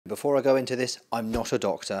Before I go into this, I'm not a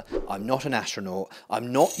doctor, I'm not an astronaut,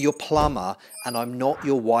 I'm not your plumber, and I'm not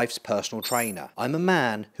your wife's personal trainer. I'm a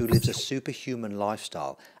man who lives a superhuman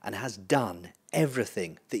lifestyle and has done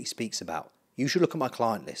everything that he speaks about. You should look at my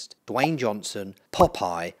client list: Dwayne Johnson,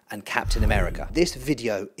 Popeye, and Captain America. This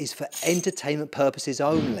video is for entertainment purposes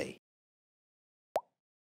only.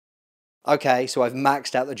 Okay, so I've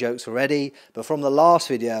maxed out the jokes already, but from the last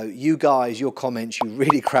video, you guys, your comments, you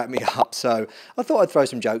really cracked me up, so I thought I'd throw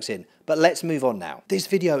some jokes in. But let's move on now. This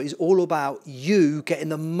video is all about you getting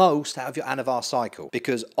the most out of your Anavar cycle,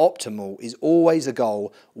 because optimal is always a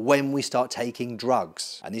goal when we start taking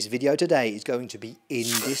drugs. And this video today is going to be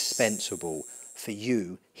indispensable for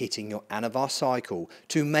you hitting your Anavar cycle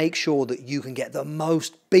to make sure that you can get the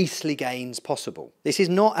most beastly gains possible. This is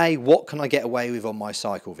not a what can I get away with on my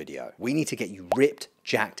cycle video. We need to get you ripped,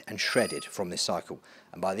 jacked and shredded from this cycle.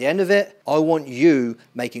 And by the end of it, I want you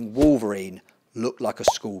making Wolverine look like a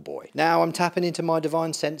schoolboy. Now I'm tapping into my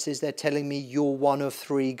divine senses. They're telling me you're one of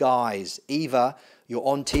three guys. Either you're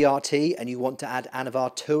on TRT and you want to add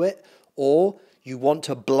Anavar to it, or you want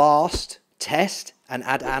to blast, test and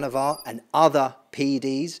add Anavar and other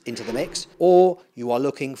PEDs into the mix, or you are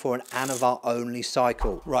looking for an Anavar only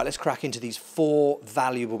cycle. Right, let's crack into these 4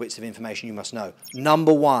 valuable bits of information you must know.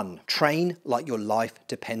 Number 1, train like your life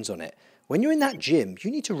depends on it. When you're in that gym, you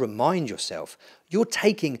need to remind yourself you're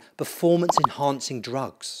taking performance enhancing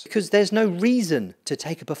drugs, because there's no reason to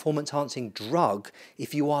take a performance enhancing drug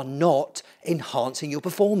if you are not enhancing your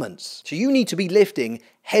performance. So you need to be lifting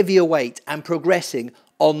heavier weight and progressing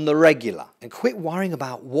on the regular, and quit worrying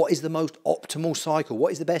about what is the most optimal cycle,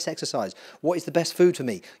 what is the best exercise, what is the best food for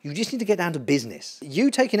me. You just need to get down to business.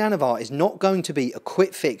 You taking Anavar is not going to be a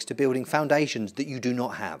quick fix to building foundations that you do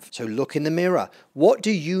not have. So look in the mirror. What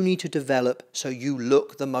do you need to develop so you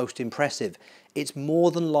look the most impressive? It's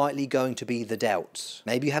more than likely going to be the delts.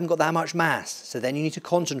 Maybe you haven't got that much mass, so then you need to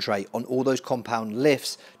concentrate on all those compound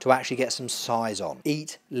lifts to actually get some size on.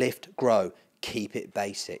 Eat, lift, grow. Keep it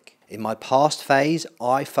basic. In my past phase,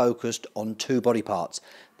 I focused on 2 body parts,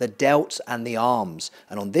 the delts and the arms.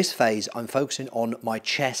 And on this phase, I'm focusing on my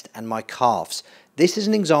chest and my calves. This is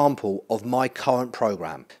an example of my current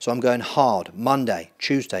program. So I'm going hard Monday,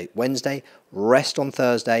 Tuesday, Wednesday, rest on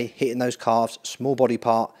Thursday, hitting those calves, small body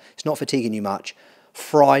part. It's not fatiguing you much.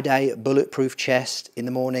 Friday, bulletproof chest in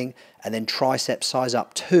the morning, and then tricep size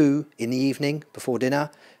up 2 in the evening before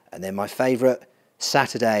dinner. And then my favorite,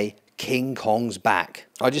 Saturday, King Kong's back.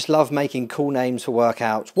 I just love making cool names for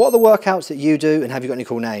workouts. What are the workouts that you do, and have you got any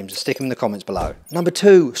cool names? Stick them in the comments below. Number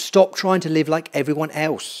 2, stop trying to live like everyone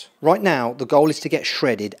else. Right now, the goal is to get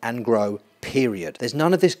shredded and grow, period. There's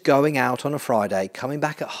none of this going out on a Friday, coming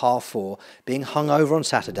back at 4:30, being hungover on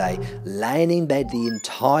Saturday, laying in bed the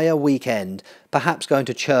entire weekend, perhaps going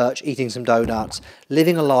to church, eating some donuts,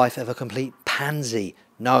 living a life of a complete pansy.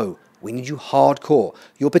 No. We need you hardcore.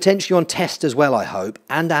 You're potentially on test as well, I hope,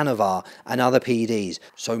 and Anavar and other PEDs.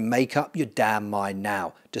 So make up your damn mind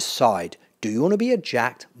now. Decide, do you want to be a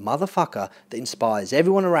jacked motherfucker that inspires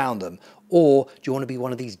everyone around them, or do you want to be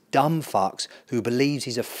one of these dumb fucks who believes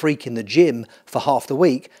he's a freak in the gym for half the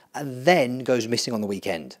week and then goes missing on the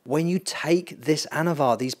weekend? When you take this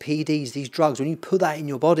Anavar, these PEDs, these drugs, when you put that in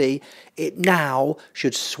your body, it now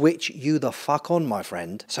should switch you the fuck on, my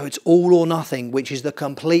friend. So it's all or nothing, which is the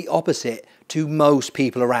complete opposite to most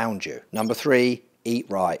people around you. Number 3, eat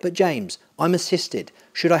right. But James, I'm assisted.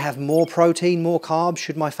 Should I have more protein, more carbs?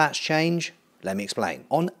 Should my fats change? Let me explain.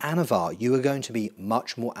 On Anavar, you are going to be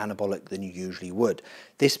much more anabolic than you usually would.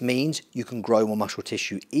 This means you can grow more muscle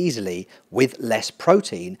tissue easily with less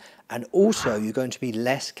protein, and also you're going to be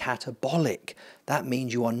less catabolic. That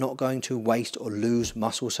means you are not going to waste or lose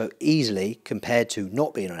muscle so easily compared to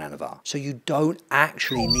not being on Anavar. So you don't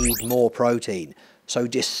actually need more protein. So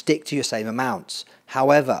just stick to your same amounts.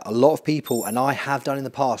 However, a lot of people, and I have done in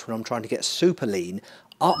the past when I'm trying to get super lean,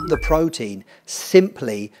 up the protein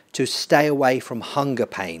simply to stay away from hunger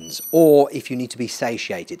pains, or if you need to be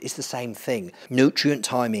satiated. It's the same thing. Nutrient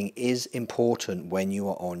timing is important when you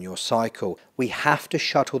are on your cycle. We have to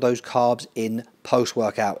shuttle those carbs in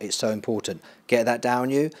post-workout. It's so important. Get that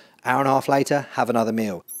down you. Hour and a half later, have another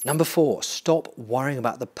meal. Number 4, stop worrying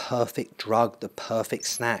about the perfect drug, the perfect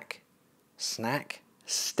snack.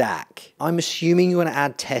 Stack. I'm assuming you're going to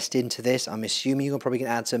add test into this. I'm assuming you're probably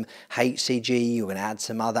going to add some HCG, you're going to add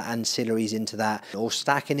some other ancillaries into that, or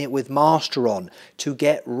stacking it with Masteron to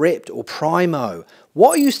get ripped, or Primo.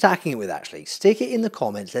 What are you stacking it with actually? Stick it in the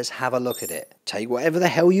comments, let's have a look at it. Take whatever the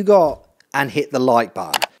hell you got and hit the like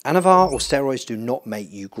button. Anavar or steroids do not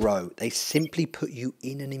make you grow. They simply put you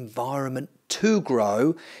in an environment to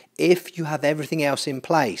grow if you have everything else in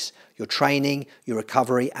place, your training, your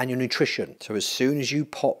recovery, and your nutrition. So as soon as you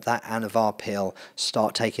pop that Anavar pill,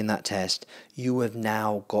 start taking that test, you have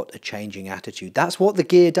now got a changing attitude. That's what the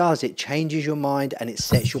gear does. It changes your mind and it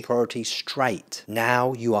sets your priorities straight.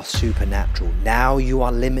 Now you are supernatural. Now you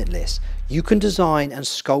are limitless. You can design and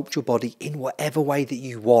sculpt your body in whatever way that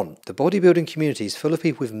you want. The bodybuilding community is full of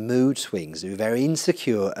people with mood swings who are very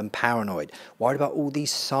insecure and paranoid, worried about all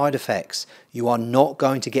these side effects. You are not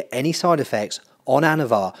going to get any side effects on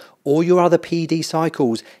Anavar or your other PD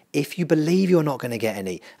cycles if you believe you're not going to get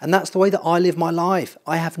any. And that's the way that I live my life.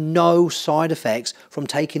 I have no side effects from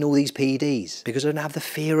taking all these PDs because I don't have the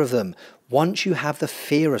fear of them. Once you have the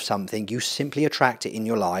fear of something, you simply attract it in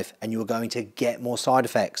your life and you're going to get more side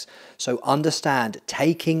effects. So understand,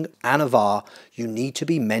 taking Anavar, you need to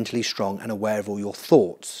be mentally strong and aware of all your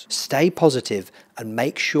thoughts. Stay positive and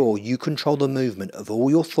make sure you control the movement of all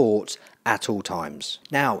your thoughts at all times.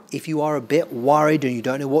 Now, if you are a bit worried and you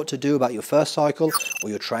don't know what to do about your first cycle or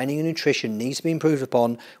your training and nutrition needs to be improved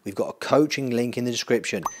upon, we've got a coaching link in the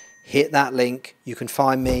description. Hit that link, you can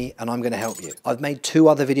find me and I'm going to help you. I've made 2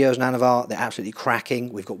 other videos on Anavar, they're absolutely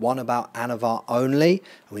cracking. We've got one about Anavar only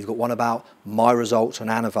and we've got one about my results on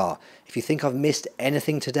Anavar. If you think I've missed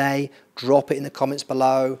anything today, drop it in the comments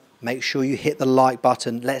below. Make sure you hit the like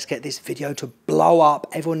button. Let's get this video to blow up.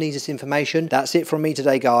 Everyone needs this information. That's it from me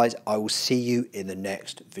today, guys. I will see you in the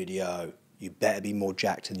next video. You better be more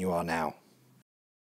jacked than you are now.